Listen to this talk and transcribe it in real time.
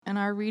and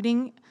our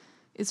reading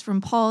is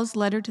from Paul's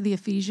letter to the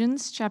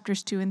Ephesians,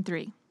 chapters 2 and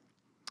 3.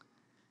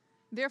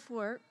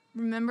 Therefore,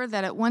 remember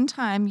that at one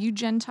time you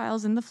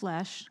Gentiles in the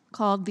flesh,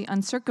 called the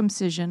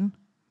uncircumcision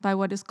by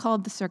what is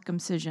called the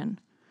circumcision.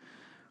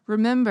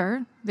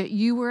 Remember that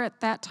you were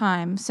at that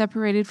time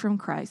separated from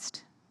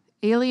Christ,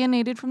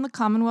 alienated from the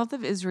commonwealth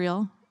of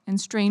Israel, and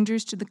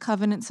strangers to the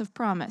covenants of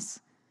promise,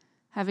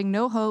 having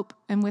no hope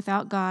and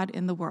without God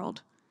in the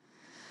world.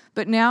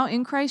 But now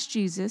in Christ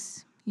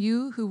Jesus,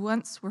 you who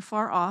once were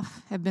far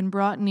off have been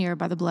brought near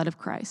by the blood of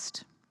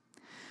Christ.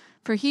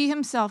 For he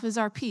himself is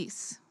our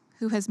peace,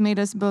 who has made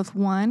us both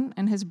one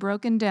and has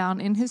broken down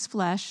in his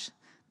flesh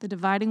the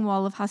dividing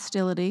wall of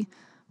hostility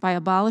by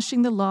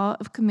abolishing the law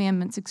of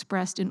commandments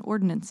expressed in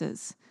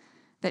ordinances,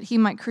 that he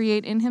might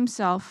create in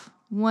himself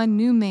one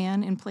new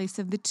man in place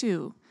of the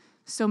two,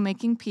 so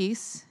making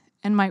peace,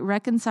 and might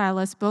reconcile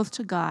us both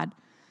to God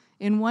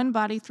in one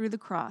body through the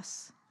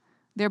cross,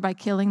 thereby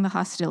killing the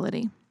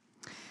hostility.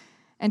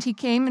 And he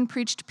came and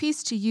preached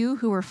peace to you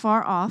who were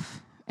far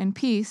off, and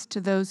peace to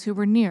those who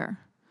were near.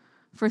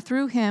 For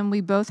through him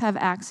we both have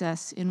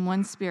access in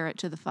one Spirit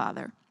to the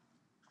Father.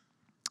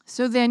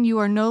 So then you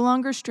are no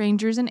longer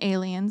strangers and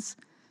aliens,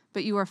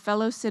 but you are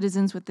fellow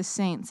citizens with the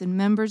saints and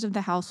members of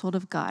the household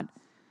of God,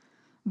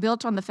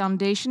 built on the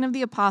foundation of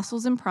the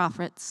apostles and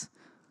prophets,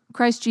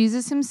 Christ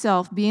Jesus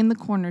himself being the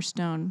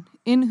cornerstone,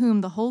 in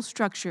whom the whole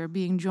structure,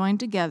 being joined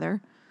together,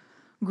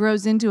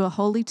 grows into a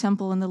holy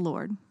temple in the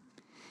Lord.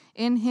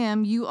 In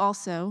him you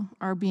also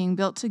are being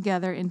built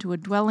together into a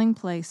dwelling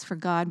place for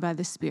God by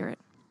the Spirit.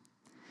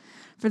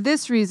 For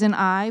this reason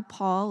I,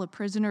 Paul, a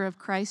prisoner of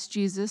Christ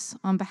Jesus,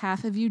 on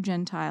behalf of you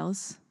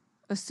Gentiles,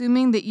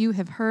 assuming that you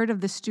have heard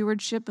of the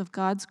stewardship of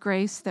God's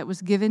grace that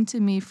was given to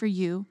me for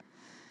you,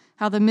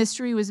 how the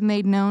mystery was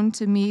made known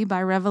to me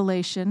by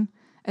revelation,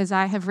 as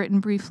I have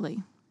written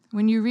briefly.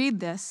 When you read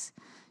this,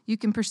 you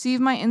can perceive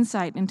my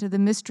insight into the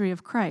mystery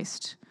of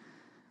Christ,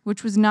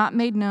 which was not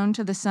made known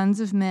to the sons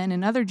of men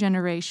in other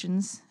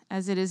generations,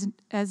 as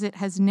it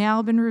has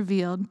now been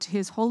revealed to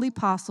his holy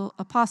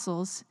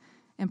apostles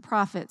and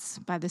prophets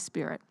by the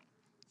Spirit.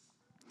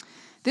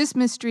 This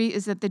mystery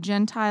is that the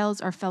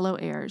Gentiles are fellow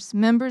heirs,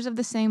 members of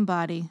the same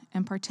body,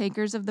 and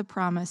partakers of the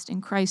promise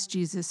in Christ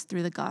Jesus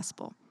through the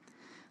gospel.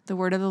 The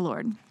word of the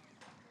Lord.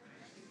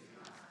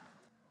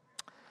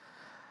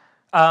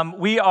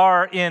 We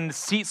are in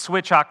Seat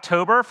Switch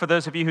October. For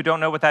those of you who don't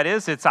know what that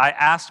is, I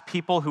asked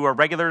people who are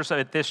regulars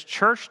at this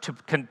church to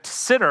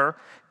consider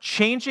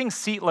changing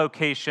seat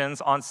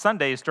locations on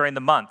Sundays during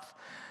the month.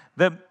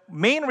 The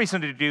main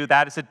reason to do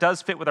that is it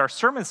does fit with our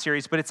sermon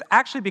series, but it's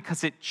actually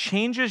because it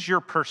changes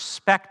your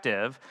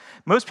perspective.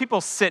 Most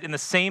people sit in the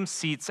same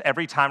seats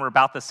every time or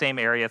about the same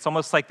area. It's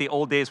almost like the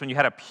old days when you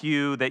had a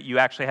pew that you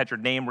actually had your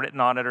name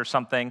written on it or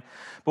something.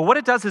 But what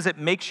it does is it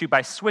makes you,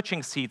 by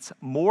switching seats,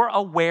 more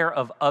aware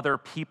of other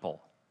people.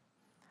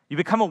 You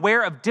become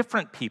aware of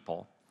different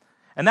people.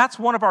 And that's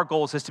one of our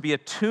goals, is to be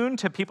attuned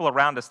to people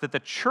around us, that the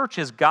church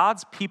is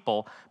God's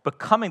people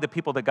becoming the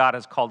people that God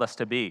has called us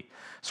to be.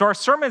 So our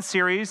sermon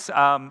series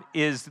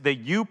is the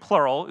you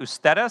plural,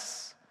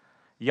 ustedes,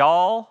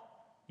 y'all,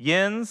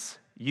 yins,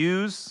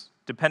 yous,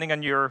 depending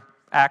on your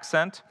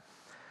accent.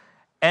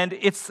 And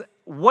it's,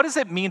 what does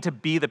it mean to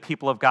be the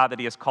people of God that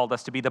he has called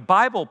us to be? The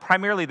Bible,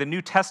 primarily the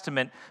New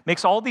Testament,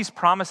 makes all these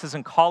promises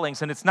and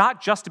callings, and it's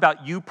not just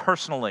about you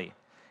personally.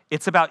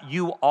 It's about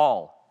you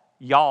all,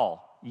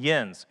 y'all,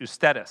 yins,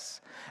 ustedes,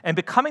 and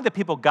becoming the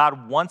people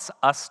God wants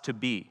us to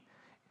be.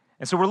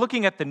 And so we're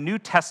looking at the New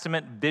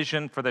Testament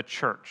vision for the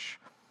church,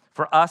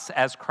 for us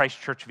as Christ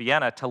Church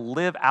Vienna, to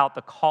live out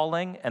the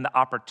calling and the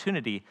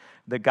opportunity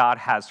that God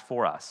has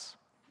for us.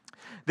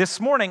 This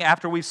morning,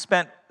 after we've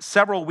spent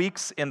several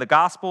weeks in the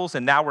Gospels,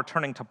 and now we're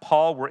turning to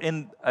Paul, we're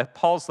in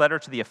Paul's letter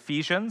to the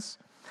Ephesians.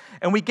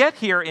 And we get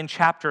here in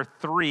chapter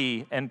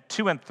 3 and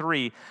 2 and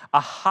 3, a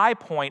high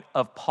point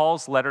of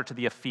Paul's letter to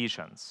the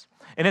Ephesians.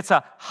 And it's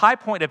a high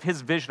point of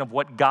his vision of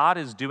what God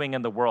is doing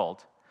in the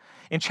world.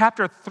 In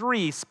chapter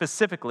 3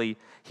 specifically,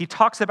 he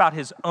talks about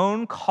his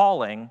own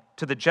calling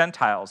to the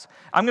Gentiles.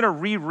 I'm going to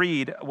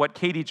reread what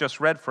Katie just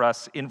read for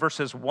us in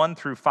verses 1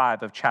 through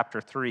 5 of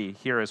chapter 3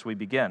 here as we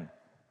begin.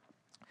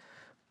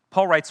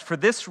 Paul writes, "For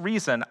this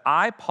reason,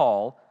 I,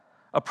 Paul,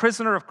 a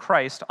prisoner of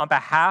Christ, on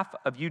behalf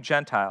of you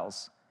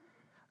Gentiles,"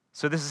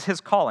 so this is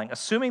his calling,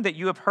 "assuming that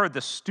you have heard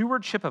the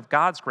stewardship of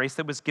God's grace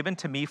that was given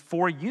to me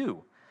for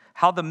you,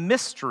 how the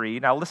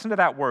mystery," now listen to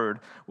that word,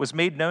 "was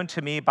made known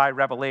to me by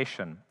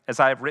revelation, as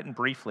I have written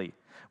briefly.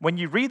 When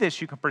you read this,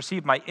 you can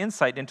perceive my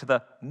insight into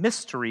the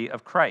mystery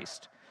of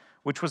Christ,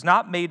 which was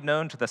not made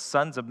known to the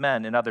sons of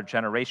men in other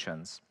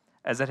generations,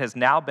 as it has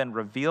now been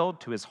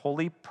revealed to his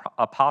holy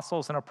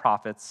apostles and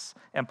prophets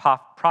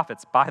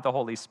by the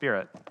Holy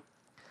Spirit."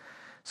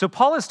 So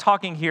Paul is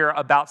talking here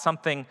about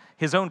something,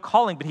 his own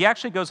calling, but he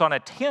actually goes on a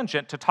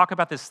tangent to talk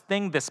about this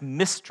thing, this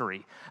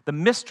mystery, the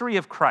mystery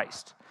of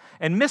Christ.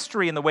 And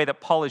mystery, in the way that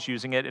Paul is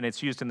using it, and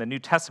it's used in the New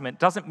Testament,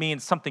 doesn't mean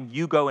something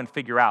you go and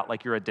figure out,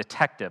 like you're a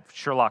detective,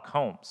 Sherlock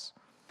Holmes.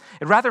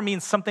 It rather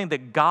means something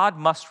that God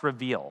must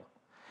reveal.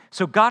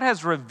 So God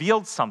has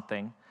revealed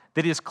something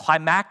that is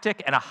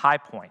climactic and a high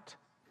point.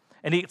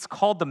 And it's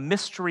called the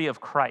mystery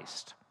of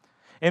Christ.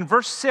 In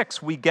verse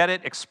 6, we get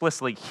it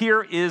explicitly.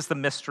 Here is the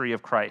mystery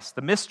of Christ.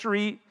 The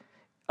mystery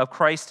of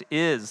Christ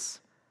is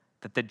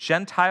that the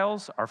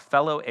Gentiles are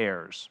fellow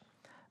heirs,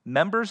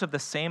 members of the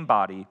same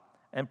body,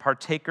 and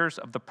partakers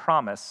of the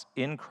promise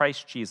in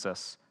Christ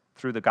Jesus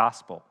through the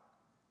gospel.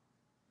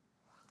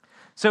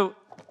 So,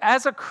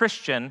 as a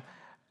Christian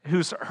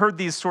who's heard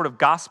these sort of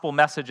gospel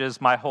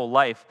messages my whole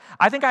life,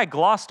 I think I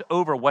glossed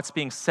over what's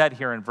being said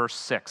here in verse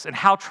 6 and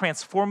how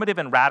transformative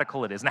and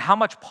radical it is and how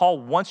much Paul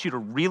wants you to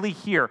really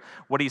hear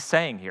what he's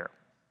saying here.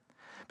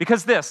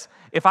 Because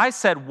if I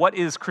said, what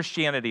is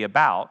Christianity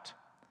about?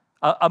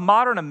 A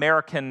modern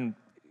American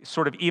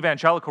sort of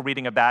evangelical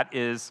reading of that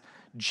is,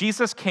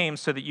 Jesus came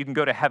so that you can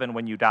go to heaven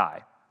when you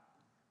die.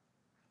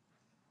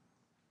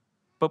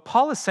 But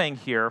Paul is saying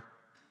here,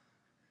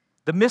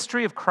 the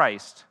mystery of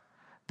Christ,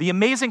 the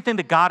amazing thing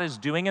that God is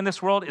doing in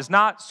this world is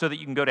not so that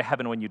you can go to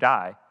heaven when you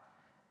die.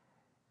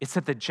 It's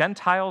that the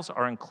Gentiles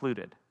are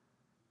included.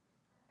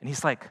 And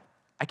he's like,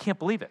 I can't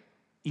believe it.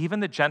 Even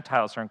the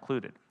Gentiles are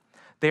included.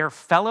 They are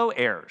fellow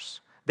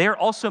heirs. They are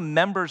also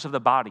members of the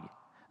body.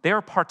 They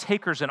are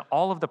partakers in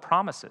all of the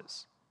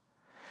promises.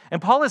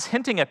 And Paul is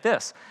hinting at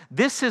this.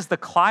 This is the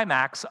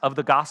climax of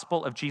the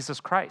gospel of Jesus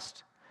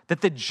Christ,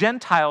 that the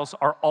Gentiles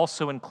are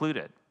also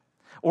included,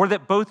 or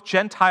that both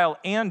Gentile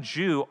and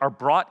Jew are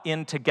brought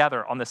in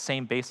together on the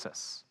same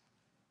basis.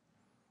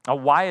 Now,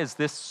 why is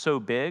this so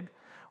big?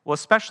 Well,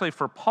 especially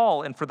for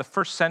Paul and for the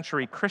first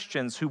century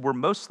Christians who were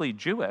mostly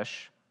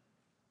Jewish,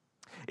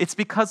 it's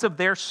because of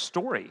their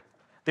story,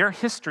 their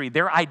history,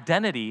 their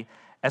identity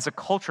as a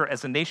culture,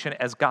 as a nation,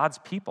 as God's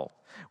people.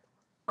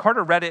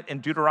 Carter read it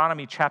in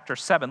Deuteronomy chapter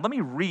 7. Let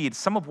me read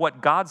some of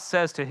what God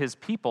says to his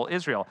people,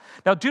 Israel.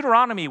 Now,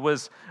 Deuteronomy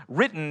was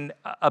written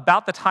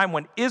about the time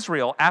when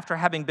Israel, after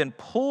having been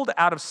pulled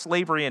out of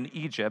slavery in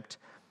Egypt,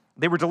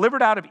 they were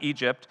delivered out of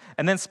Egypt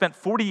and then spent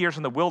 40 years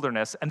in the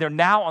wilderness, and they're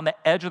now on the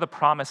edge of the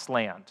promised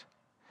land.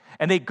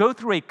 And they go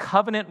through a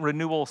covenant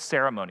renewal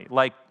ceremony,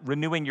 like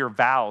renewing your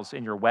vows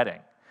in your wedding.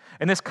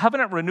 And this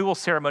covenant renewal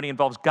ceremony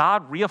involves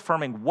God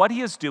reaffirming what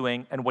he is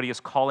doing and what he is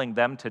calling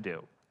them to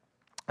do.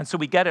 And so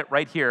we get it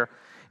right here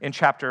in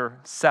chapter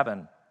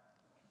 7.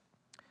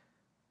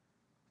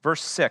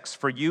 Verse 6,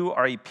 for you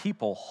are a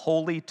people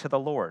holy to the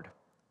Lord.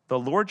 The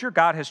Lord your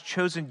God has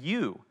chosen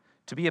you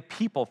to be a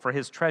people for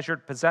his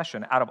treasured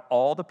possession out of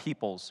all the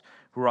peoples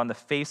who are on the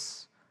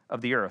face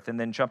of the earth. And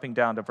then jumping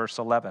down to verse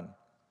 11.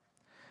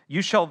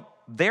 You shall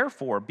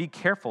therefore be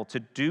careful to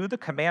do the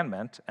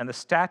commandment and the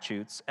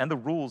statutes and the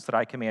rules that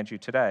I command you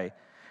today.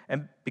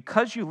 And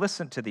because you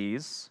listen to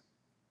these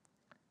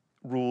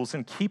rules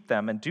and keep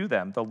them and do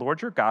them, the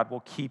Lord your God will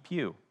keep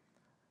you.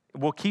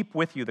 Will keep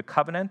with you the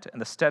covenant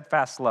and the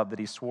steadfast love that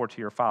he swore to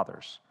your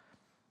fathers.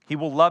 He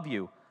will love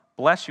you,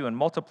 bless you, and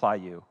multiply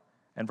you.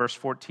 And verse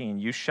 14,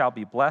 you shall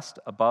be blessed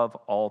above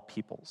all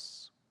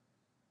peoples.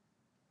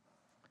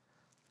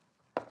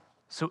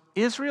 So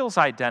Israel's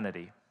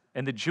identity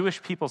and the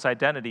Jewish people's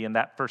identity in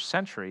that first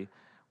century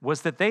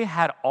was that they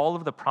had all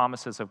of the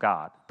promises of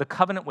God, the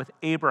covenant with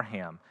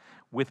Abraham,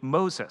 with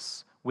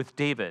Moses, with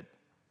David.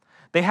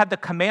 They had the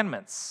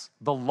commandments,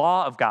 the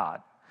law of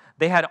God.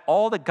 They had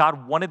all that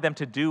God wanted them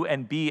to do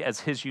and be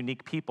as his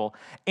unique people.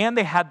 And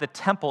they had the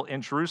temple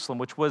in Jerusalem,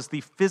 which was the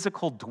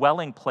physical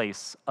dwelling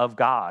place of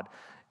God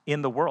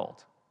in the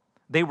world.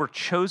 They were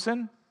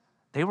chosen,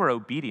 they were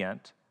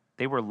obedient,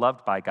 they were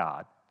loved by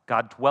God.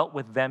 God dwelt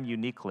with them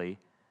uniquely,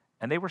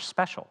 and they were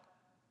special.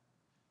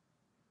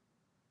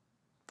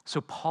 So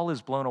Paul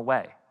is blown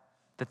away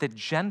that the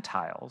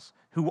Gentiles,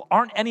 who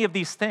aren't any of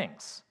these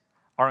things,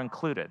 are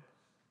included.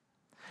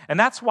 And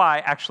that's why,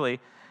 actually,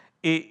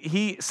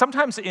 he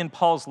sometimes in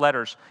Paul's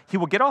letters, he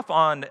will get off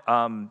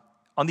on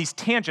these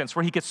tangents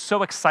where he gets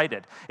so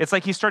excited. It's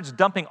like he starts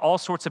dumping all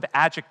sorts of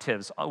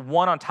adjectives,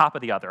 one on top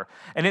of the other.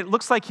 And it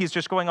looks like he's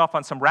just going off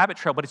on some rabbit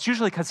trail, but it's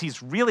usually because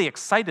he's really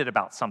excited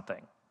about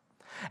something.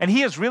 And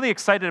he is really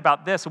excited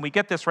about this, and we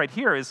get this right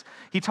here, is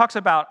he talks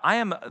about, I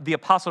am the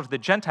apostle to the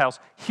Gentiles.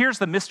 Here's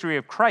the mystery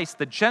of Christ.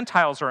 The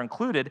Gentiles are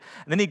included.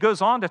 And then he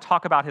goes on to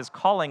talk about his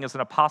calling as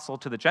an apostle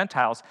to the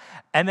Gentiles.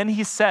 And then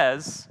he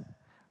says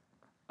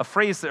a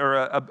phrase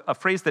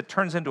that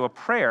turns into a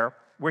prayer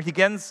where he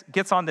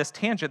gets on this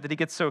tangent that he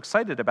gets so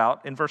excited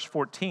about in verse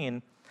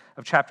 14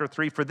 of chapter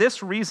 3. For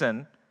this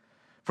reason,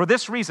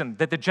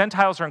 that the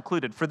Gentiles are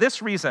included, for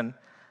this reason,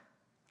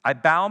 I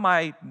bow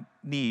my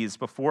knees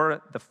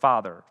before the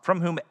Father,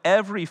 from whom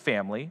every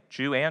family,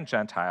 Jew and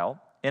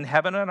Gentile, in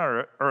heaven and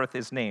on earth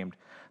is named,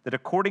 that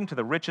according to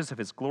the riches of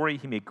his glory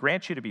he may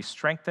grant you to be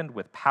strengthened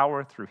with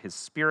power through his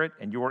Spirit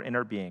in your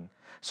inner being,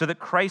 so that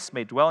Christ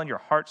may dwell in your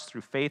hearts through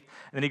faith.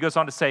 And then he goes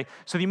on to say,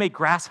 so that you may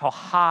grasp how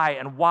high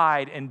and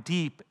wide and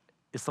deep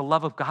is the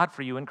love of God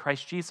for you in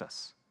Christ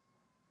Jesus.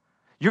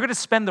 You're going to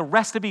spend the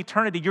rest of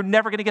eternity. You're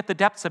never going to get the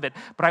depths of it,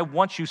 but I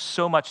want you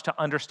so much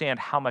to understand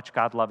how much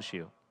God loves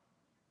you.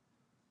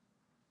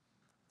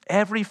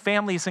 Every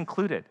family is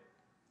included.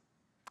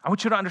 I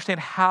want you to understand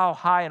how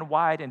high and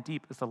wide and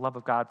deep is the love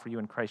of God for you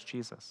in Christ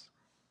Jesus.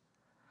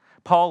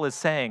 Paul is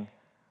saying,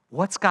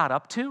 what's God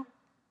up to?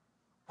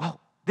 Well,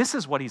 this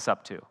is what he's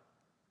up to.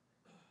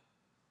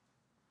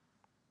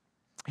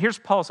 Here's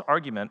Paul's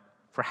argument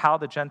for how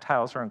the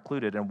Gentiles are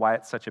included and why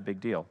it's such a big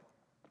deal.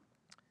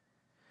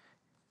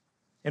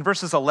 In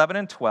verses 11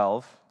 and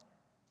 12,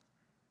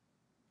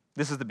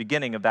 this is the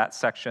beginning of that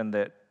section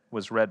that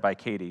was read by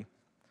Katie.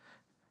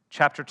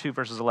 Chapter 2,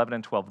 verses 11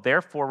 and 12.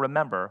 Therefore,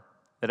 remember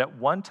that at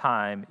one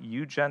time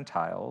you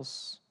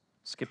Gentiles,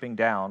 skipping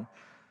down,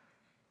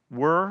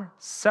 were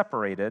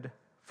separated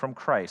from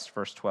Christ,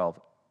 verse 12,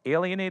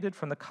 alienated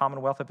from the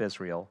commonwealth of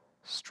Israel,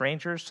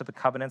 strangers to the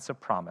covenants of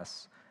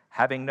promise,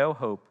 having no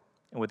hope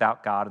and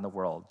without God in the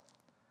world.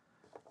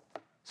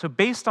 So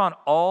based on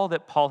all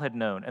that Paul had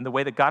known and the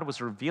way that God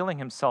was revealing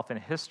himself in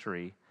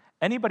history,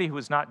 anybody who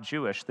was not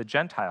Jewish, the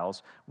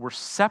Gentiles, were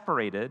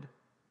separated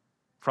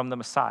from the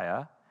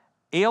Messiah,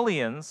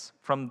 aliens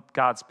from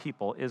God's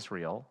people,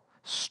 Israel,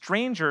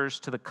 strangers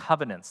to the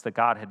covenants that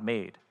God had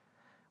made,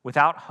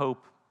 without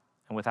hope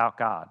and without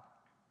God.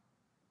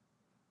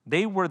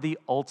 They were the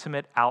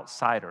ultimate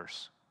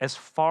outsiders, as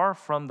far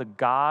from the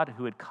God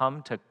who had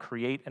come to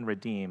create and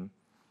redeem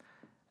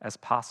as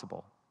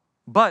possible.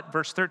 But,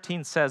 verse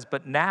 13 says,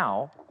 but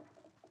now,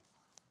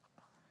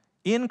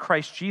 in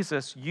Christ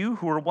Jesus, you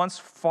who were once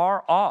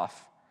far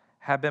off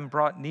have been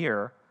brought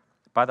near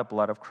by the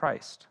blood of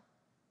Christ.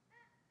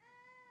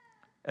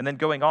 And then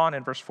going on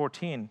in verse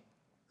 14,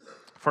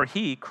 for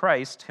he,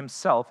 Christ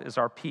himself, is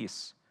our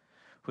peace,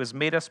 who has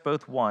made us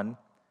both one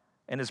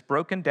and has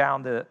broken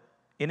down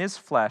in his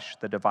flesh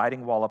the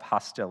dividing wall of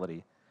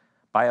hostility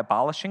by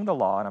abolishing the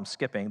law, and I'm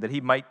skipping, that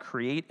he might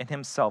create in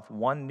himself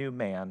one new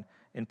man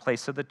in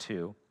place of the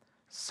two,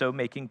 so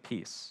making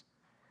peace,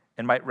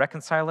 and might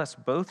reconcile us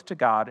both to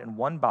God in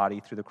one body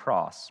through the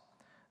cross,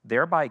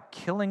 thereby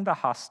killing the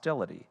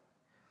hostility.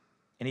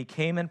 And he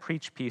came and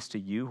preached peace to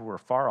you who were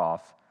far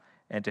off,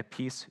 and to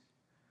peace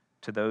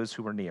to those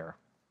who were near.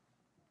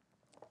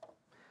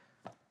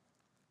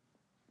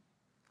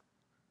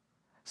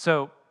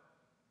 So,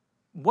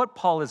 what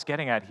Paul is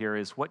getting at here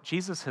is what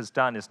Jesus has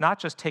done is not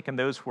just taken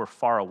those who are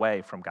far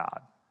away from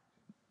God,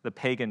 the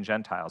pagan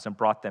Gentiles, and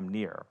brought them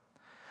near,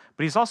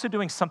 but he's also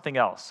doing something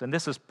else, and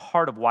this is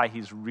part of why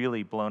he's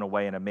really blown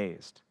away and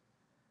amazed.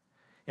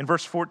 In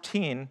verse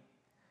 14,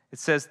 it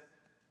says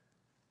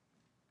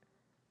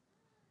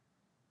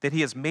that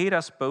he has made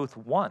us both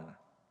one.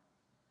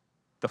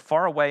 The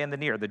far away and the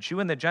near, the Jew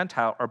and the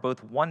Gentile are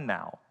both one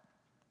now.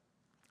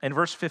 In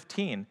verse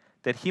 15,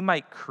 that he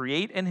might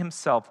create in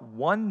himself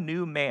one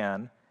new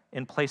man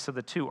in place of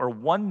the two, or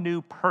one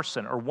new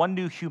person, or one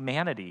new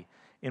humanity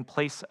in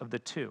place of the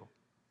two.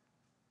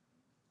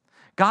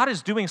 God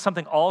is doing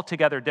something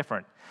altogether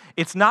different.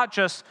 It's not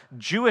just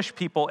Jewish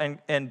people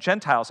and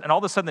Gentiles, and all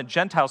of a sudden the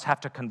Gentiles have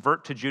to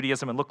convert to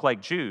Judaism and look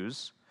like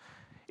Jews.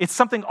 It's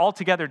something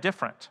altogether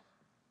different.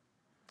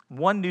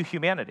 One new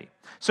humanity.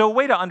 So a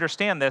way to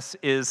understand this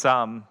is,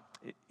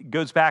 it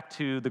goes back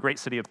to the great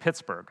city of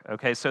Pittsburgh.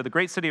 Okay, so the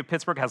great city of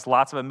Pittsburgh has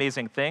lots of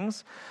amazing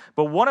things,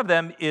 but one of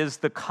them is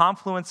the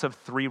confluence of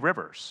three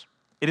rivers.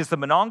 It is the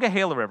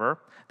Monongahela River,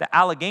 the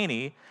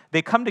Allegheny.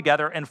 They come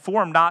together and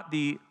form not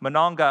the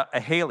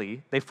Monongahela,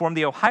 they form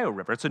the Ohio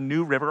River. It's a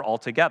new river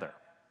altogether,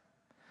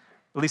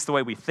 at least the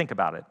way we think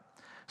about it.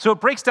 So it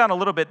breaks down a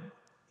little bit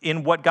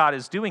in what God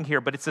is doing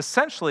here, but it's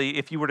essentially,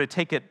 if you were to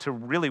take it to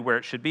really where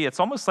it should be, it's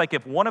almost like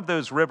if one of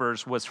those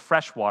rivers was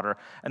fresh water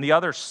and the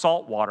other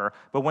salt water,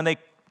 but when they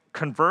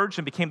converged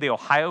and became the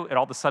Ohio, it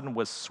all of a sudden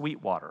was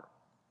sweet water.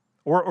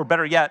 Or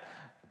better yet,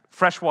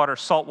 fresh water,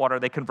 salt water,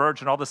 they converge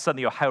and all of a sudden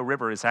the Ohio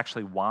River is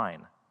actually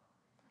wine.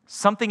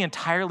 Something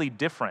entirely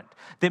different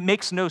that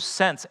makes no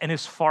sense and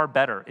is far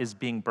better is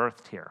being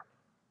birthed here.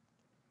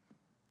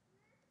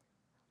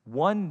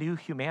 One new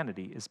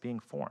humanity is being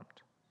formed.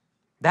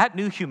 That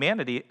new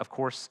humanity, of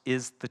course,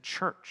 is the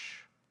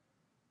church.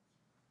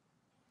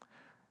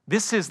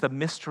 This is the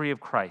mystery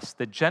of Christ.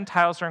 The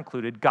Gentiles are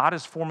included. God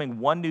is forming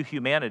one new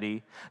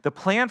humanity. The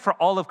plan for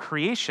all of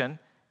creation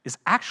is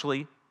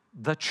actually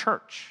the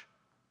church.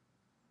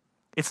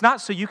 It's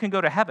not so you can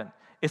go to heaven.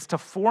 It's to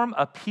form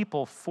a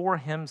people for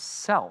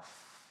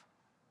himself.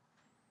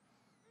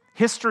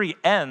 History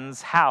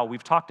ends how?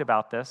 We've talked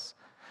about this.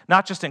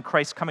 Not just in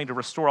Christ coming to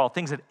restore all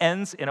things. It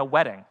ends in a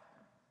wedding.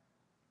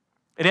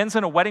 It ends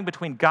in a wedding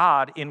between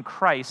God in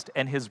Christ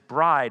and his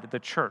bride, the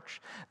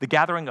church, the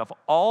gathering of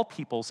all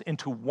peoples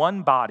into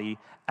one body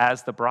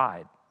as the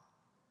bride.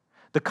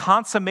 The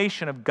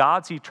consummation of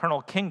God's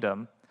eternal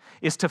kingdom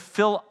is to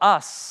fill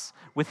us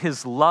with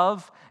his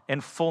love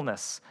and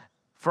fullness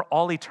for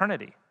all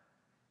eternity.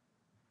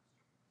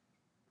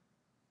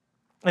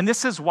 And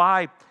this is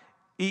why,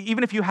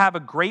 even if you have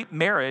a great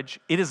marriage,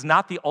 it is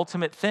not the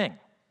ultimate thing.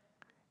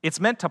 It's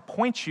meant to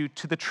point you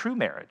to the true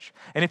marriage.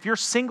 And if you're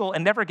single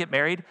and never get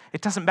married,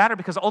 it doesn't matter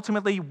because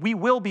ultimately we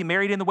will be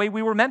married in the way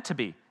we were meant to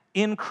be,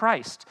 in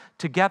Christ,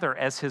 together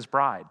as his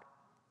bride.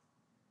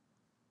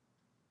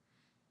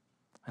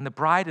 And the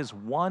bride is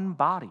one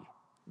body,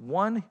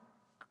 one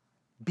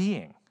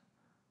being,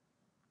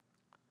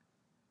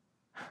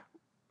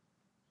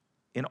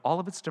 in all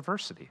of its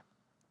diversity.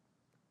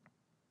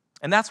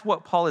 And that's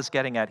what Paul is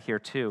getting at here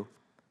too,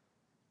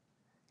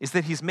 is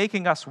that he's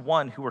making us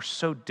one who are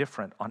so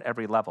different on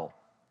every level.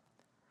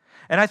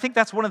 And I think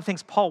that's one of the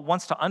things Paul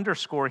wants to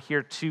underscore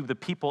here to the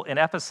people in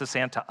Ephesus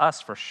and to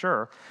us for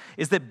sure,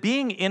 is that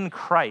being in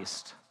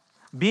Christ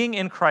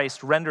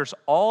renders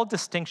all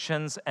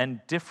distinctions and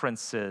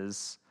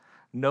differences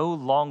no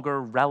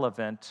longer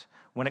relevant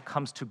when it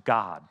comes to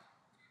God.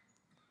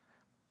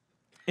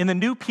 In the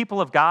new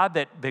people of God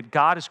that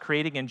God is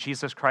creating in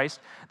Jesus Christ,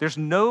 there's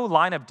no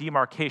line of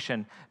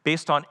demarcation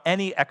based on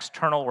any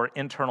external or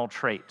internal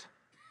trait.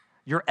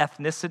 Your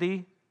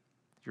ethnicity,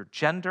 your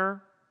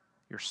gender,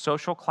 your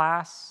social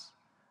class,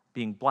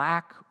 being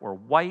black or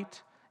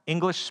white,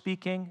 English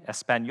speaking,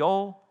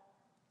 Espanol.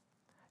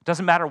 It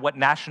doesn't matter what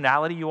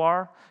nationality you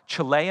are,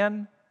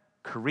 Chilean,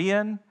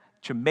 Korean,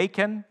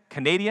 Jamaican,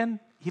 Canadian,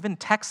 even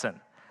Texan.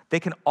 They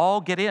can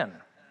all get in.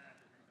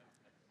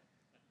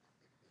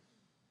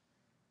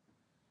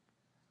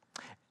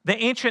 The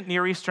ancient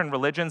Near Eastern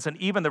religions, and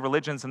even the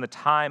religions in the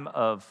time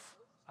of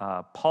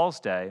Paul's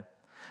day,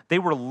 they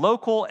were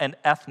local and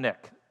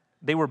ethnic.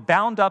 They were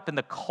bound up in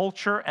the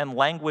culture and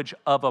language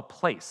of a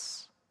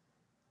place.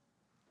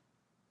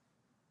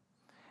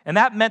 And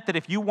that meant that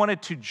if you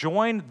wanted to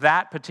join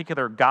that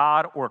particular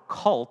god or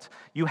cult,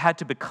 you had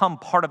to become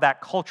part of that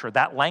culture,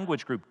 that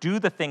language group, do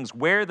the things,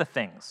 wear the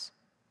things.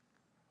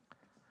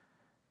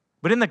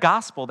 But in the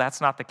gospel, that's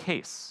not the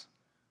case.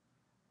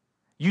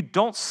 You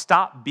don't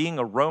stop being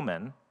a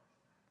Roman.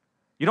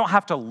 You don't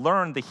have to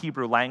learn the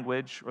Hebrew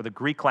language or the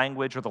Greek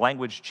language or the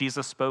language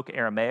Jesus spoke,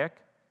 Aramaic.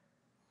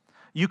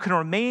 You can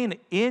remain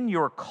in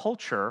your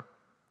culture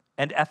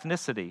and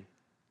ethnicity,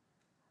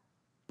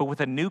 but with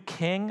a new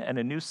king and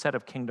a new set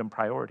of kingdom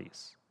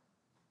priorities.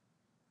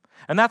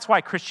 And that's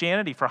why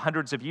Christianity for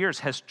hundreds of years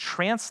has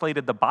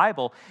translated the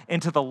Bible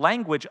into the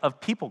language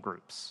of people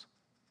groups.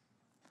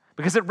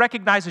 Because it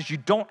recognizes you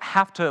don't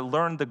have to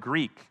learn the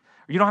Greek,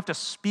 or you don't have to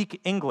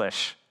speak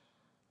English.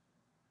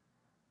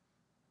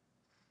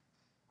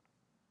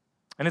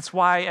 And it's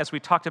why, as we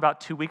talked about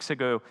 2 weeks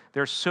ago,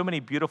 there are so many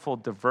beautiful,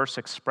 diverse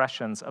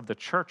expressions of the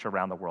church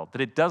around the world,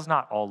 that it does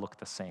not all look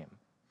the same.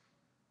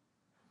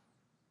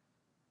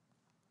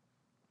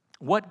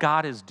 What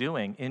God is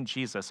doing in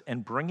Jesus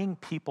and bringing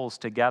peoples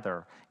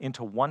together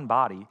into one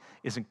body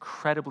is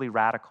incredibly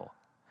radical.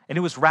 And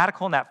it was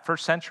radical in that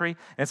first century,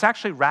 and it's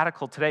actually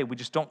radical today. We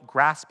just don't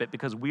grasp it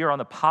because we are on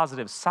the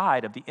positive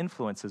side of the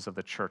influences of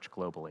the church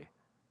globally.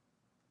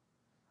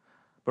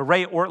 But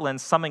Ray Ortlund,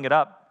 summing it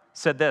up,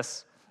 said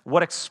this: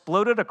 what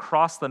exploded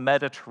across the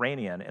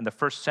Mediterranean in the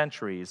first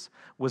centuries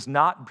was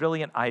not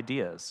brilliant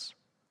ideas,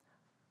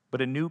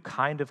 but a new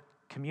kind of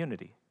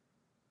community,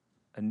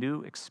 a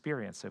new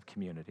experience of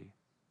community.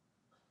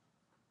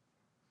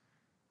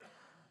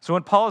 So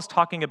when Paul is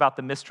talking about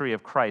the mystery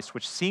of Christ,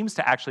 which seems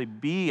to actually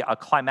be a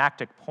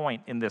climactic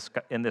point in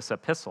this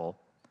epistle,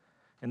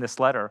 in this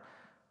letter,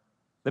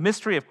 the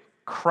mystery of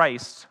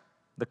Christ,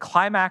 the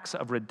climax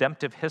of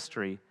redemptive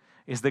history,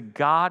 is that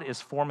God is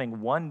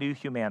forming one new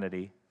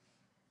humanity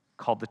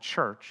called the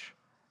church,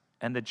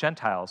 and the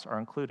Gentiles are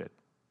included.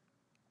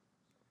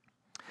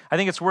 I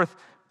think it's worth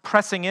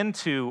pressing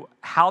into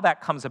how that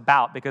comes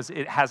about because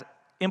it has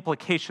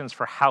implications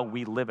for how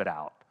we live it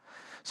out.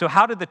 So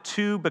how did the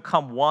two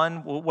become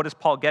one? What is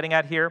Paul getting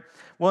at here?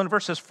 Well, in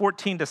verses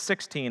 14 to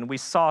 16, we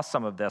saw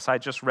some of this. I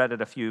just read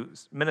it a few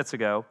minutes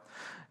ago.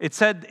 It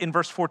said in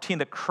verse 14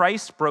 that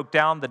Christ broke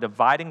down the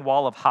dividing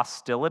wall of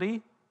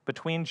hostility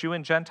between Jew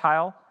and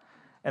Gentile,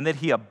 and that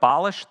he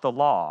abolished the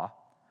law.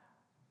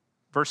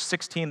 Verse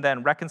 16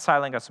 then,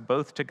 reconciling us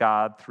both to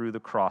God through the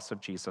cross of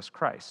Jesus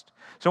Christ.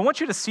 So I want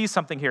you to see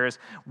something here is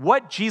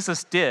what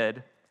Jesus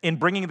did in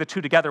bringing the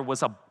two together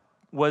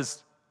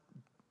was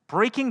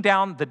breaking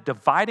down the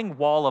dividing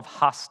wall of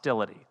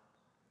hostility.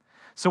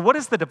 So what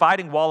is the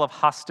dividing wall of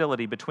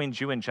hostility between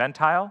Jew and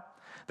Gentile?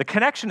 The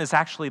connection is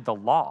actually the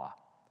law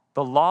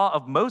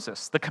of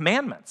Moses, the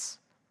commandments.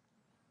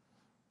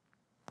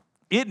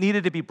 It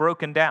needed to be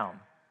broken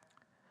down.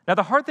 Now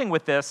the hard thing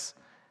with this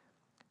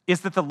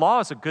is that the law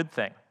is a good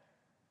thing.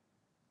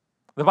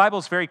 The Bible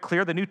is very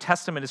clear. The New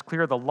Testament is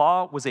clear. The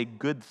law was a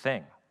good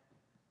thing.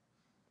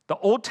 The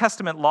Old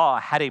Testament law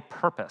had a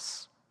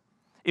purpose.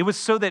 It was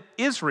so that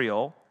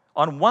Israel,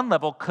 on one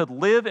level, could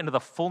live into the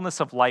fullness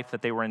of life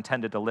that they were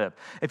intended to live.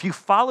 If you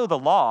follow the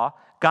law,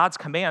 God's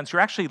commands,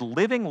 you're actually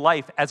living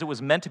life as it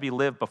was meant to be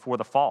lived before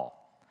the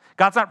fall.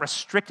 God's not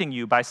restricting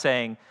you by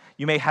saying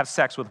you may have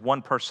sex with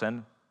one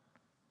person.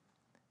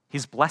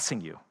 He's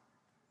blessing you.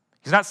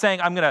 He's not saying,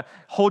 I'm going to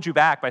hold you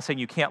back by saying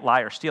you can't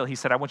lie or steal. He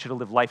said, I want you to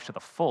live life to the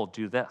full.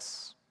 Do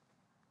this.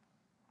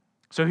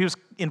 So he was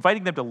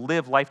inviting them to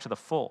live life to the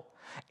full.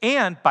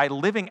 And by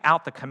living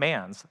out the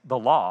commands, the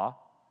law,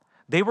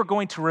 they were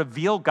going to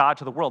reveal God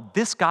to the world.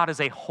 This God is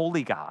a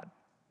holy God.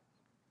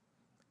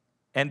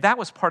 And that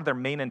was part of their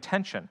main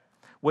intention,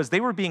 was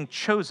they were being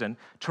chosen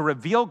to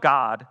reveal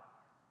God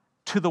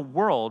to the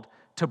world,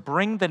 to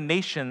bring the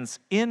nations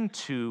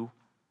into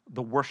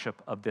the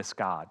worship of this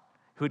God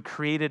who had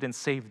created and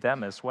saved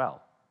them as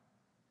well.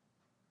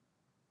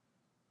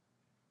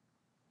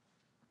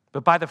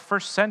 But by the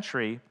first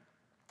century,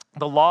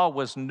 the law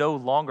was no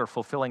longer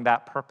fulfilling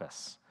that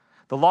purpose.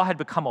 The law had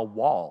become a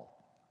wall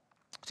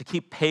to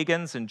keep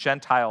pagans and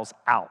Gentiles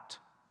out,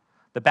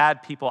 the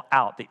bad people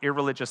out, the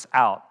irreligious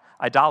out,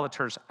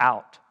 idolaters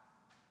out.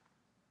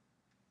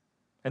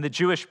 And the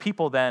Jewish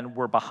people then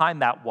were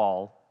behind that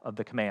wall of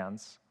the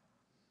commands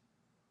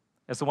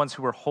as the ones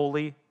who were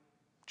holy,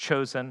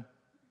 chosen,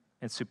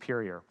 and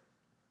superior.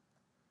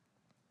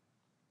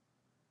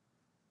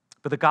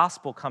 But the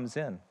gospel comes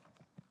in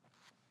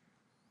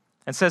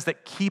and says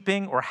that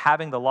keeping or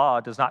having the law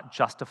does not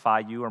justify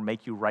you or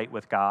make you right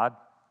with God.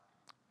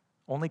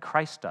 Only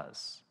Christ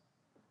does.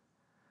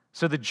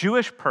 So the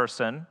Jewish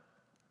person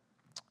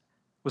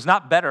was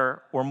not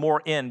better or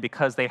more in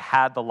because they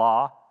had the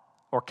law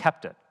or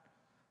kept it.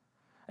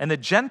 And the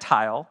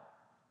Gentile,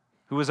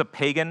 who was a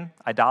pagan,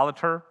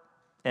 idolater,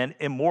 and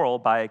immoral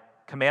by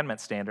commandment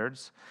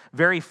standards,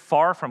 very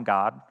far from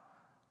God,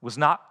 was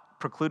not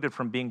precluded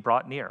from being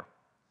brought near.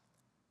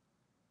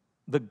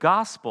 The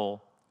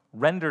gospel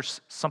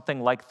renders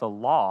something like the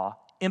law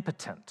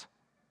impotent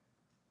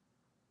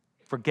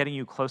for getting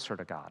you closer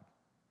to God.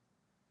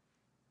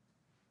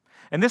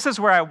 And this is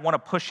where I want to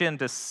push in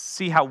to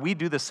see how we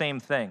do the same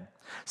thing.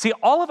 See,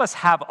 all of us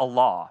have a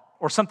law,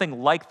 or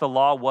something like the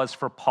law was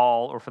for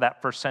Paul or for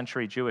that first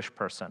century Jewish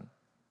person.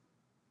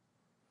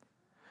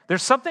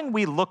 There's something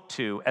we look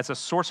to as a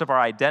source of our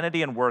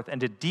identity and worth and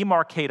to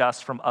demarcate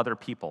us from other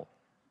people.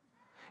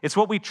 It's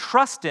what we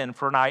trust in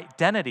for an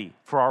identity,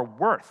 for our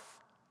worth.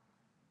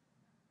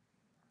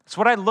 It's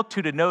what I look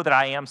to know that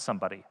I am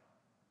somebody.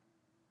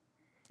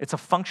 It's a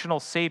functional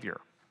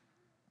savior.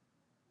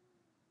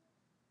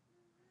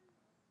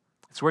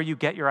 It's where you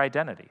get your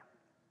identity.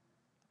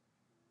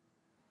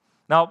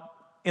 Now,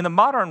 in the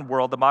modern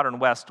world, the modern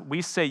West,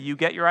 we say you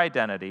get your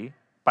identity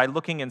by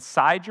looking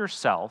inside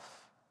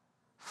yourself,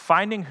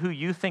 finding who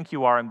you think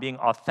you are, and being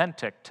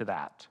authentic to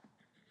that.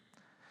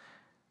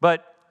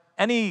 But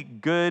any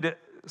good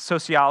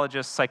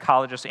sociologist,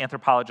 psychologist,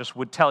 anthropologist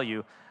would tell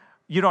you,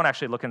 you don't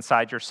actually look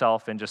inside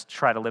yourself and just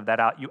try to live that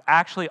out. You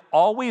actually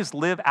always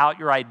live out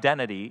your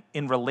identity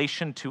in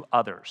relation to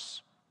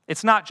others.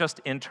 It's not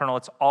just internal,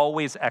 it's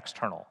always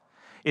external.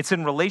 It's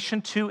in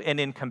relation to and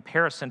in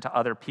comparison to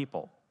other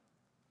people.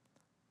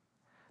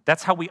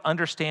 That's how we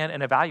understand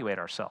and evaluate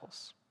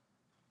ourselves.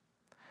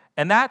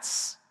 And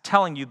that's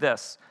telling you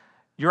this.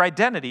 Your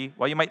identity,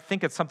 while you might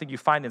think it's something you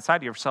find inside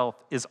of yourself,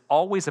 is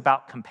always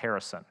about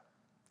comparison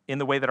in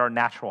the way that our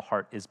natural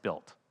heart is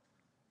built.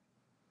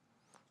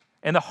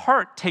 And the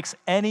heart takes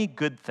any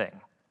good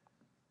thing,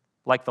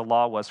 like the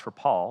law was for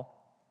Paul,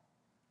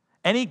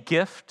 any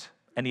gift,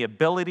 any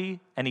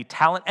ability, any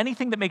talent,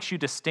 anything that makes you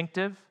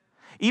distinctive,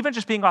 even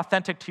just being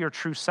authentic to your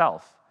true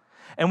self.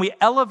 And we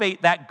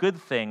elevate that good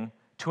thing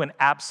to an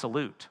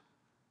absolute.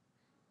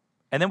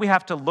 And then we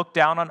have to look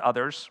down on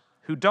others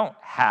who don't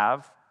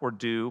have or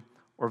do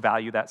or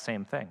value that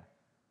same thing.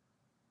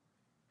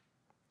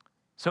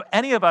 So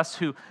any of us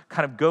who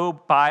kind of go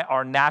by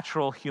our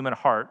natural human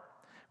heart,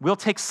 we'll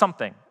take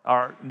something,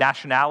 our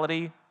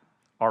nationality,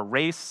 our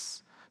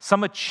race,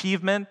 some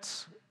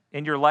achievement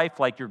in your life,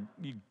 like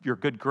your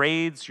good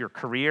grades, your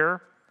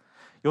career.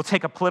 You'll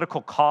take a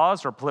political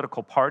cause or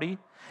political party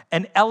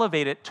and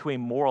elevate it to a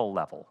moral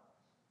level,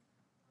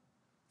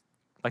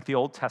 like the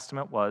Old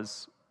Testament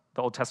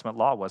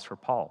law was for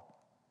Paul.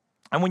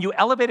 And when you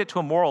elevate it to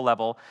a moral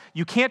level,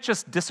 you can't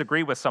just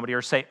disagree with somebody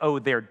or say, oh,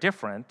 they're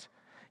different.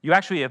 You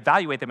actually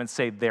evaluate them and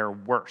say they're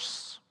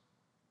worse.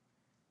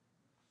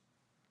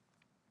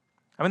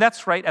 I mean,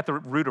 that's right at the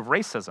root of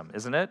racism,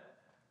 isn't it?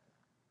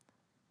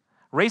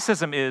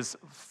 Racism is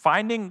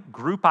finding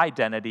group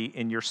identity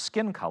in your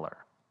skin color,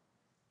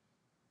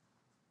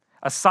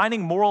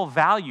 assigning moral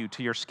value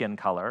to your skin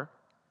color,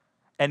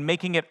 and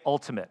making it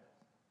ultimate,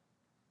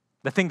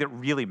 the thing that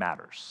really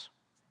matters.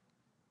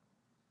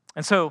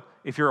 And so,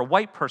 if you're a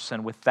white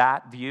person with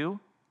that view,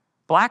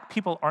 black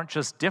people aren't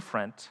just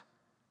different,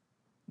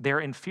 they're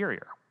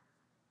inferior.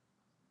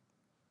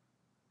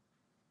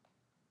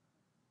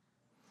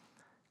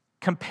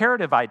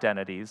 Comparative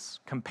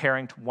identities,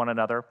 comparing to one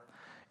another,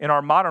 in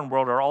our modern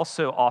world are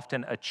also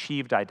often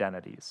achieved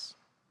identities.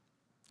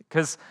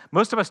 Because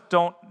most of us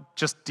don't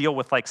just deal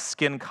with like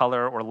skin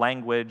color or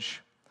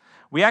language.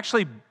 We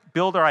actually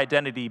build our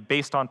identity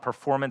based on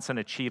performance and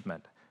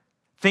achievement.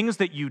 Things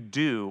that you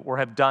do or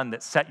have done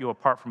that set you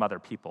apart from other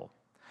people.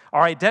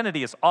 Our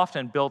identity is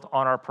often built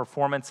on our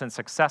performance and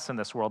success in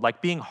this world,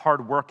 like being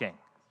hardworking.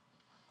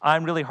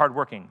 I'm really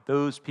hardworking.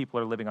 Those people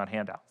are living on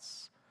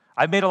handouts.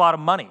 I've made a lot of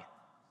money.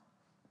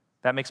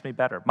 That makes me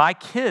better. My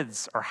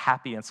kids are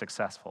happy and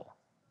successful.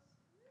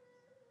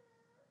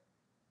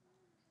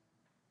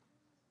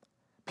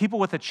 People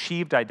with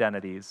achieved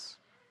identities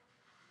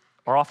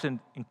are often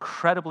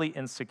incredibly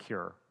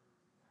insecure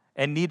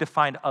and need to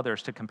find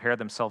others to compare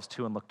themselves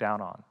to and look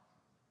down on.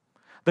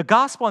 The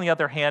gospel, on the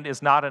other hand,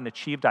 is not an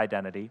achieved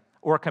identity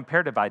or a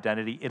comparative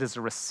identity. It is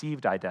a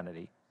received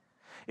identity.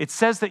 It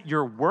says that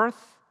your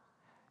worth,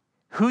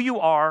 who you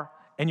are,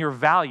 and your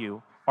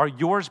value are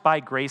yours by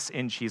grace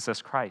in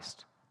Jesus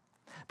Christ.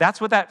 That's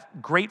what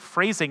that great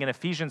phrasing in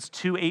Ephesians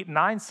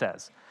 2:8-9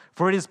 says.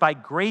 For it is by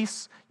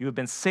grace you have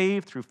been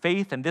saved through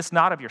faith, and this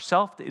not of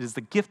yourself. It is the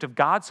gift of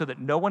God so that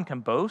no one can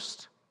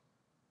boast.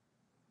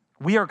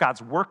 We are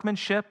God's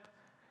workmanship,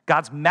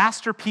 God's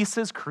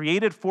masterpieces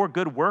created for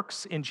good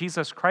works in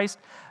Jesus Christ.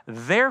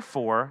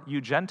 Therefore,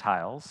 you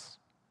Gentiles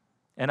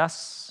and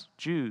us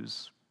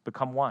Jews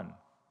become one.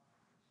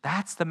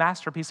 That's the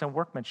masterpiece and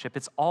workmanship.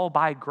 It's all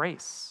by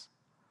grace.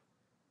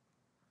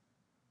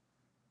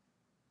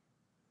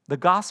 The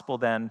gospel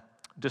then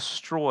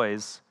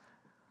destroys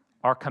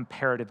our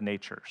comparative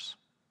natures.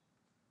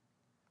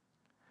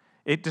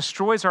 It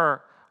destroys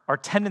our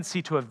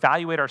tendency to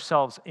evaluate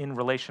ourselves in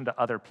relation to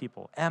other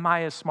people. Am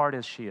I as smart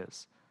as she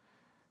is?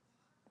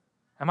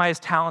 Am I as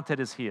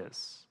talented as he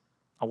is?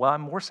 Oh, well,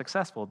 I'm more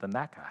successful than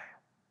that guy.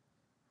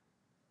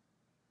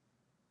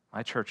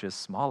 My church is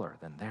smaller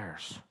than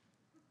theirs.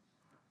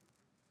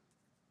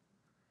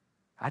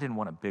 I didn't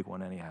want a big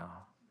one anyhow.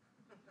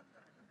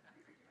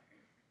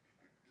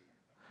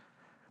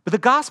 But the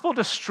gospel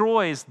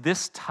destroys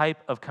this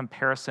type of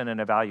comparison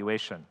and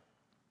evaluation.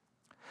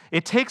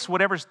 It takes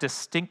whatever's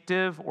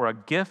distinctive or a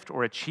gift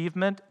or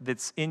achievement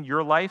that's in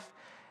your life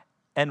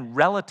and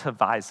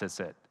relativizes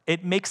it.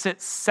 It makes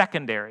it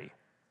secondary.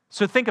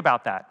 So think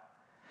about that.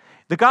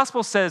 The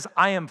gospel says,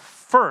 I am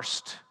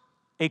first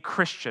a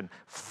Christian,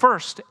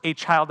 first a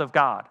child of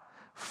God,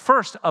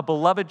 first a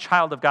beloved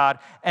child of God,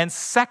 and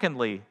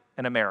secondly,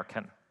 an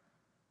American.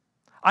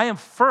 I am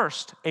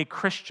first a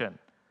Christian.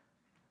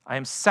 I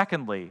am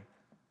secondly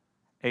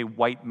a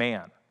white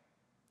man.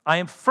 I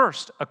am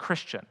first a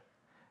Christian,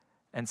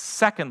 and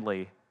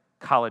secondly,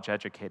 college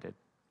educated.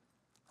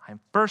 I am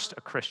first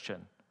a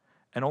Christian,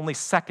 and only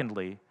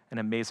secondly, an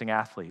amazing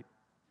athlete.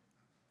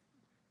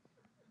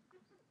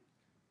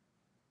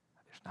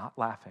 There's not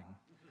laughing.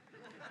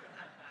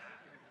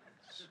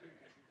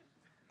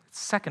 It's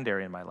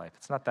secondary in my life.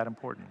 It's not that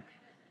important.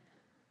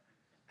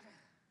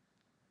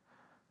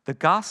 The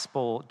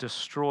gospel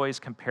destroys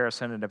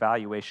comparison and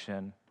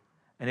evaluation,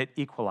 and it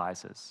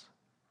equalizes.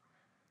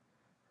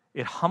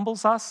 It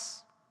humbles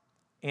us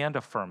and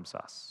affirms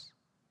us.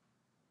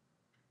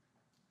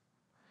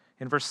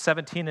 In verse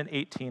 17 and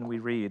 18, we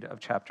read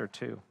of chapter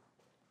 2.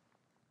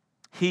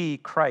 He,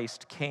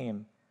 Christ,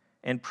 came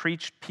and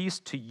preached peace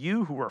to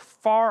you who were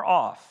far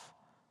off,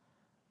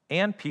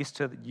 and peace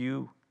to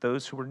you,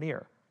 those who were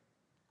near.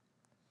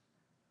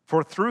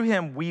 For through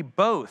him we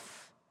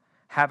both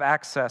have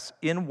access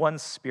in one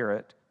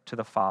Spirit to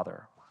the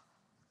Father.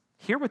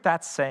 Hear what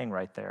that's saying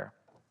right there.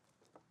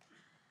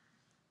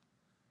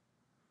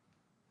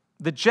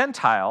 The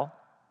Gentile,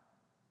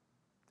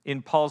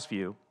 in Paul's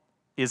view,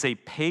 is a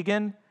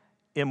pagan,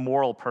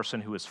 immoral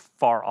person who is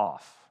far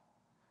off.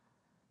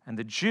 And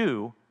the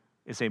Jew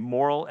is a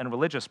moral and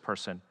religious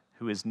person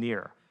who is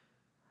near.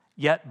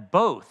 Yet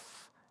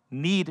both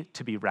need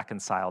to be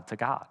reconciled to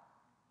God.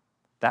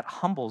 That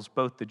humbles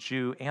both the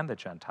Jew and the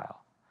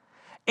Gentile.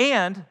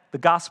 And the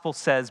gospel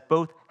says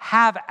both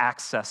have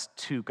access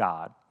to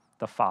God,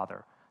 the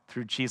Father,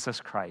 through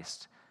Jesus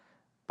Christ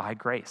by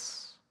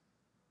grace.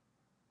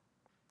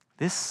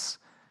 This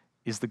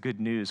is the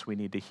good news we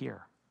need to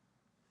hear.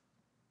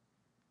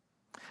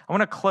 I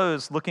want to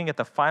close looking at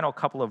the final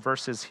couple of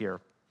verses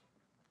here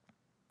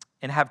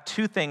and have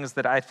two things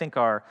that I think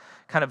are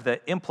kind of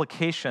the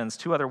implications,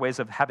 two other ways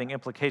of having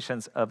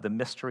implications of the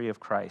mystery of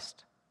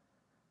Christ.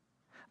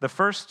 The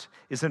first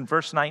is in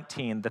verse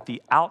 19, that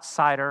the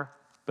outsider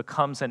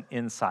becomes an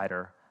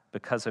insider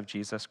because of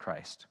Jesus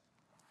Christ.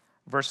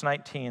 Verse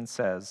 19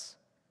 says,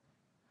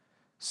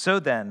 "So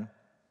then,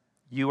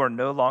 you are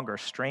no longer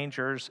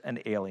strangers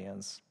and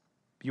aliens.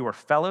 You are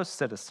fellow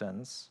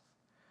citizens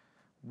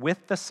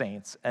with the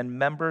saints and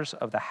members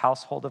of the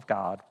household of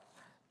God,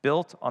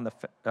 built on the..."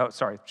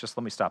 Let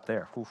me stop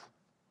there. Oof.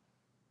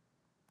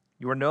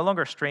 You are no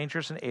longer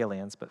strangers and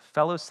aliens, but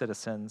fellow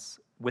citizens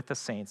with the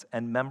saints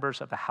and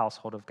members of the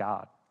household of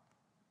God.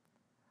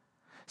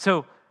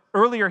 So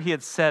earlier he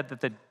had said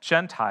that the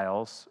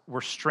Gentiles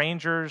were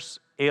strangers,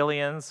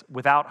 aliens,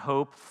 without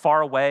hope, far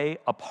away,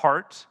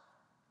 apart.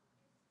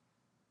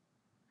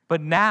 But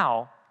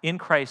now, in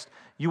Christ,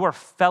 you are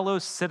fellow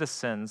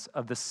citizens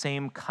of the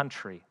same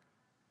country.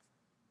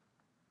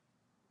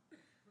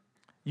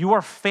 You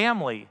are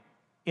family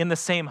in the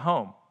same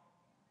home.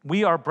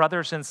 We are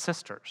brothers and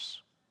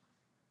sisters.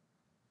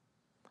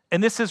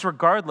 And this is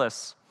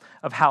regardless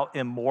of how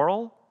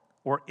immoral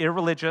or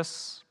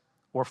irreligious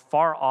or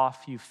far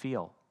off you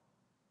feel,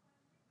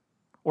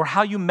 or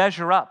how you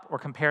measure up or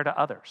compare to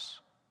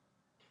others.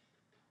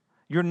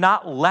 You're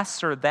not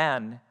lesser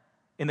than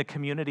in the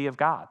community of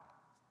God.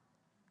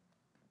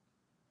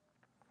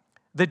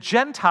 The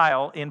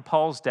Gentile in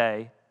Paul's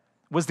day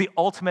was the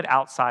ultimate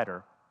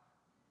outsider,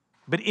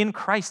 but in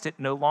Christ it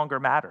no longer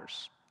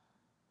matters.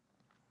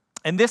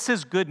 And this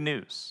is good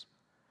news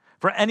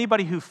for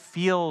anybody who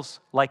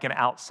feels like an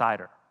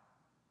outsider,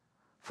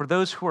 for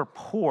those who are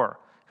poor,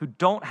 who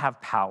don't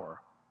have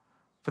power,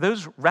 for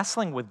those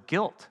wrestling with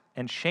guilt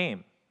and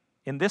shame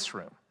in this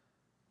room.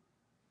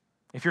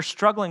 If you're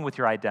struggling with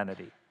your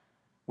identity,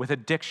 with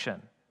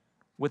addiction,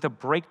 with a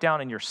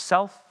breakdown in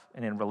yourself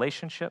and in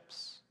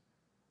relationships,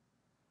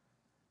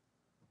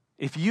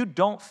 if you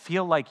don't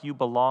feel like you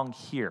belong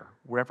here,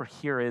 wherever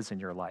here is in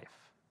your life,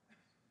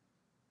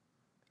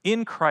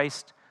 in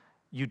Christ,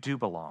 you do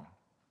belong.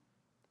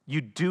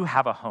 You do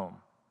have a home.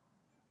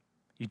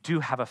 You do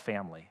have a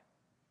family.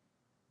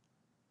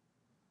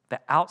 The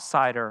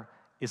outsider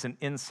is an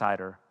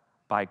insider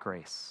by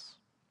grace.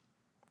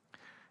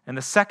 And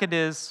the second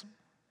is,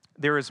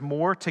 there is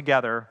more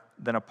together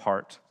than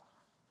apart.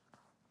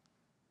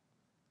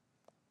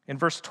 In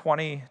verse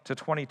 20 to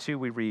 22,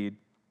 we read,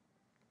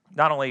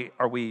 not only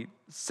are we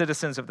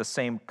citizens of the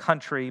same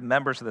country,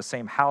 members of the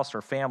same house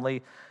or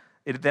family,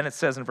 then it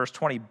says in verse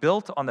 20,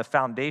 built on the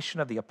foundation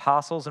of the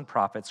apostles and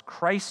prophets,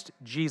 Christ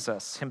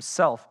Jesus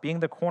himself being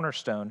the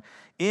cornerstone,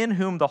 in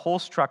whom the whole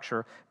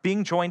structure,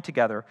 being joined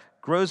together,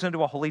 grows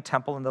into a holy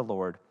temple in the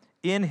Lord.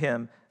 In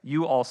him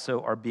you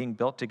also are being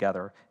built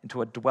together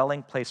into a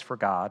dwelling place for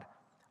God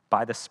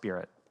by the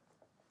Spirit.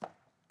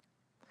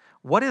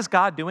 What is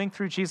God doing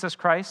through Jesus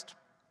Christ?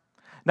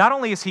 Not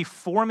only is he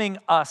forming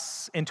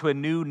us into a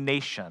new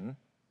nation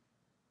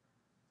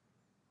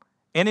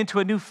and into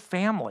a new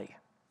family,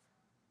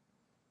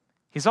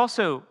 he's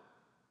also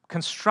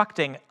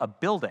constructing a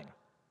building.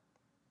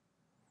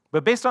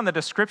 But based on the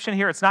description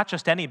here, it's not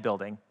just any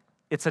building,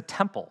 it's a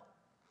temple.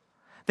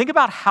 Think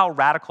about how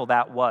radical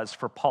that was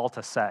for Paul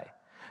to say.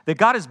 That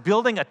God is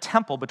building a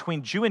temple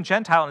between Jew and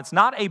Gentile, and it's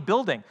not a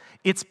building,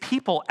 it's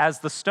people as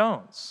the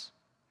stones.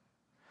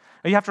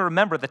 Now you have to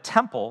remember the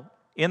temple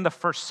in the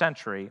first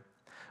century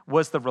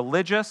was the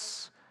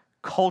religious,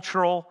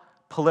 cultural,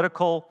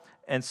 political,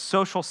 and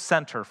social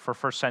center for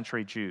first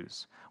century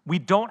Jews. We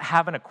don't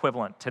have an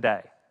equivalent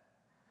today.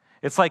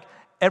 It's like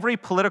every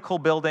political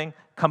building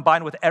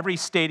combined with every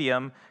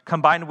stadium,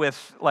 combined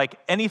with like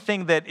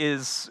anything that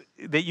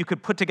you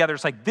could put together.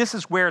 It's like, this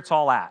is where it's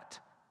all at.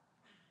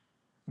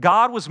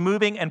 God was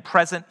moving and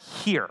present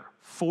here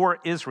for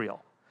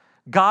Israel.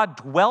 God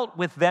dwelt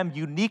with them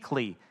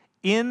uniquely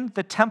in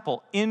the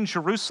temple in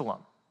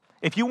Jerusalem.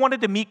 If you wanted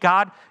to meet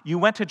God, you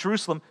went to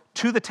Jerusalem,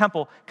 to the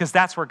temple, because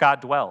that's where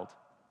God dwelled.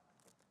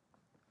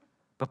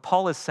 But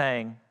Paul is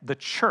saying the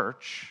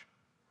church,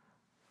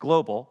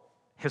 global,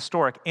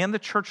 historic, and the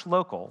church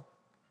local,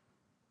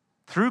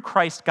 through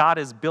Christ, God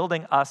is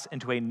building us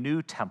into a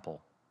new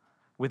temple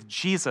with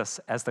Jesus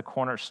as the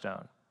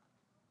cornerstone.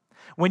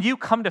 When you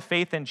come to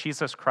faith in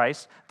Jesus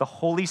Christ, the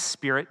Holy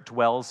Spirit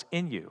dwells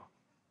in you.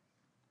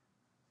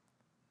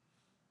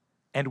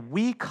 And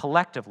we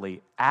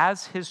collectively,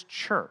 as his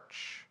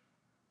church,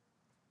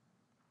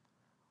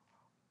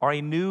 are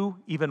a new,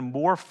 even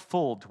more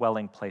full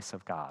dwelling place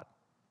of God.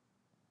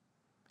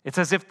 It's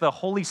as if the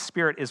Holy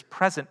Spirit is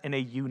present in a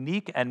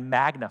unique and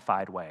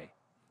magnified way.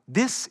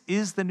 This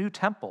is the new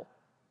temple.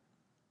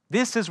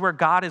 This is where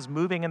God is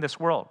moving in this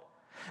world.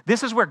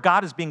 This is where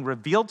God is being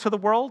revealed to the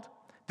world.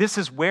 This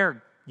is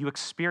where you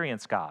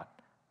experience God.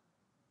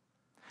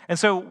 And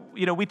so,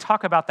 we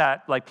talk about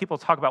that, like people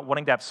talk about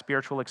wanting to have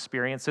spiritual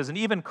experiences, and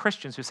even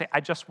Christians who say,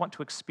 I just want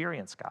to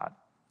experience God.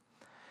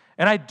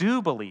 And I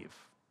do believe,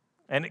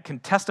 and it can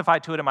testify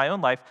to it in my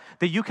own life,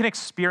 that you can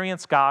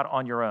experience God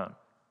on your own,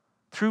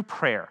 through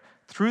prayer,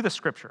 through the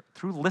scripture,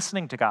 through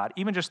listening to God,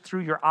 even just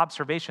through your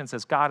observations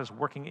as God is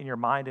working in your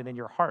mind and in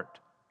your heart.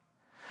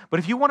 But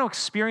if you want to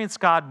experience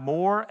God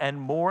more and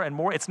more and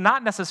more, it's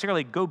not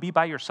necessarily go be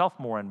by yourself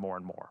more and more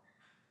and more.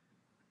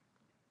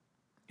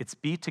 It's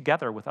be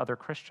together with other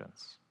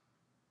Christians,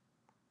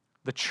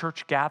 the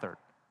church gathered,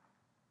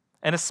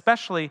 and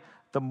especially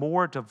the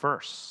more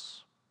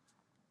diverse.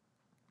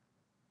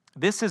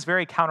 This is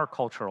very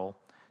countercultural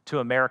to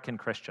American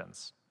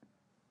Christians.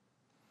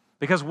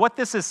 Because what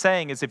this is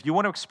saying is if you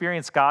want to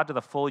experience God to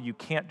the full, you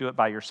can't do it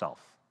by yourself.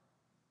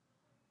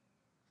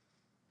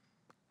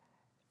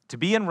 To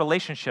be in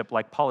relationship,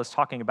 like Paul is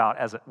talking about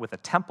with a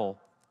temple,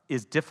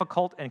 is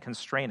difficult and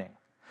constraining.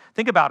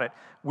 Think about it.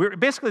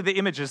 Basically, the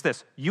image is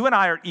this. You and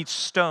I are each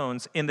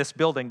stones in this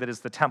building that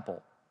is the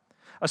temple.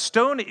 A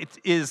stone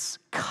is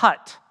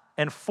cut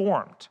and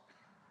formed.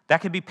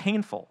 That can be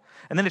painful.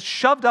 And then it's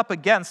shoved up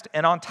against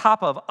and on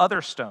top of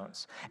other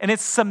stones. And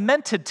it's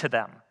cemented to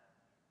them.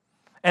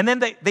 And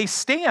then they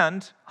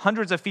stand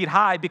hundreds of feet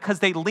high because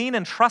they lean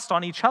and trust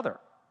on each other.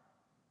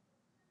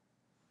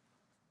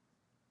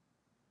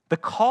 The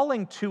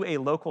calling to a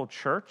local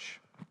church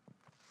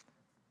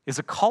is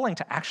a calling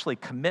to actually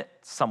commit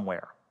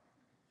somewhere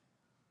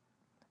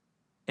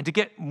and to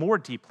get more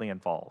deeply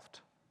involved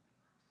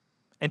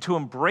and to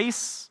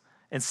embrace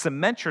and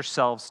cement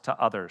yourselves to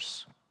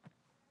others,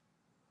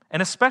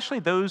 and especially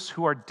those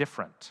who are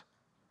different,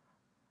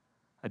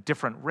 a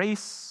different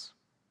race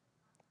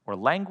or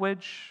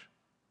language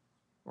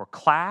or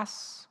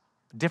class,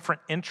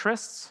 different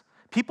interests,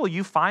 people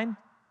you find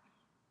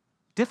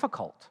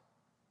difficult.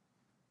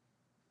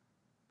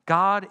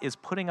 God is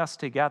putting us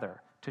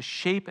together to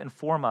shape and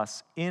form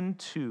us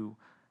into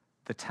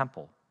the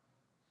temple.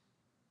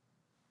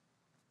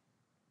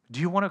 Do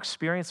you want to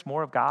experience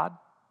more of God?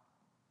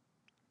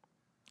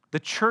 The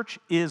church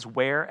is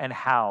where and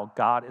how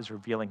God is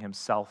revealing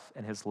himself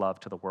and his love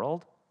to the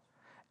world,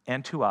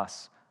 and to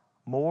us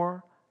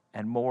more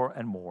and more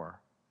and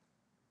more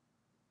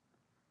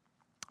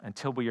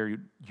until we are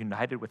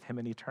united with him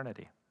in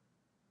eternity.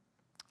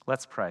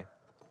 Let's pray.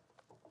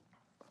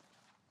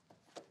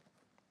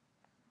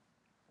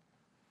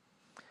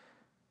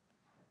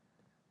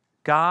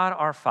 God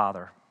our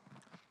Father,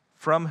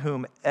 from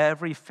whom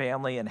every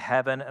family in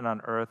heaven and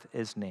on earth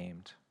is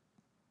named,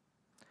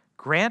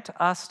 grant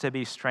us to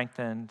be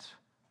strengthened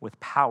with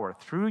power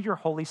through your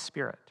Holy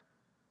Spirit,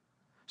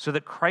 so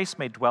that Christ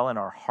may dwell in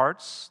our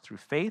hearts through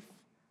faith,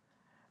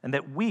 and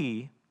that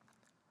we,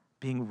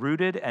 being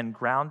rooted and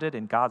grounded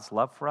in God's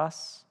love for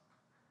us,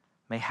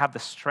 may have the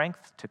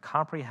strength to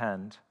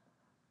comprehend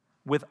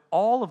with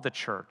all of the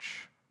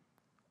church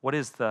what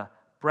is the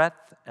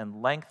breadth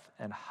and length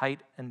and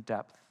height and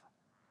depth,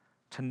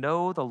 to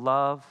know the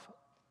love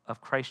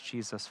of Christ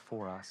Jesus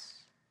for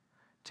us,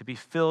 to be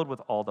filled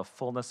with all the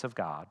fullness of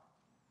God.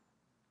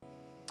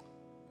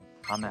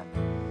 Amen.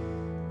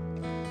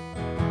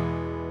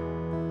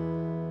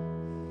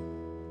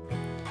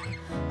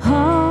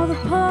 All the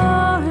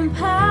poor and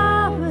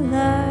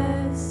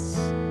powerless,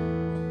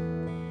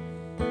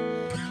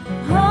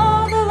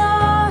 all the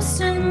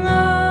lost and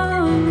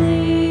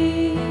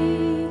lonely,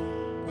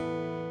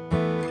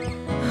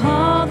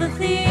 all the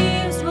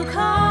thieves will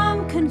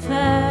come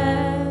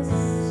confess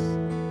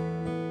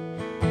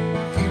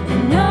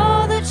and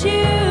know that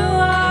you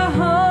are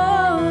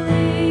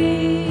holy,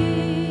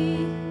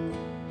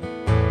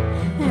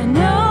 and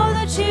know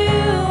that you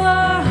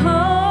are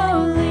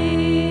holy,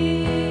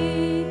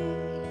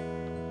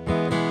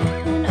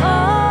 and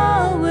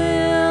all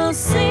will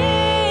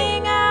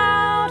sing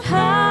out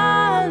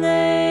hallelujah,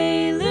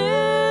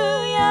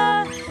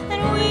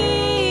 and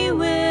we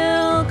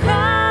will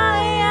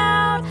cry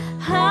out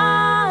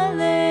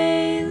hallelujah.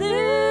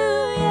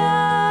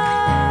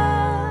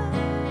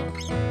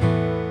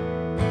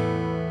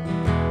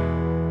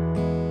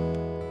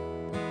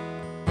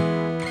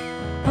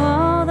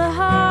 All the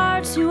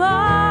hearts who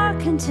are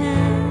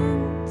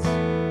content,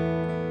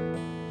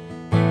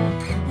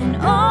 and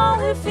all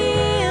who feel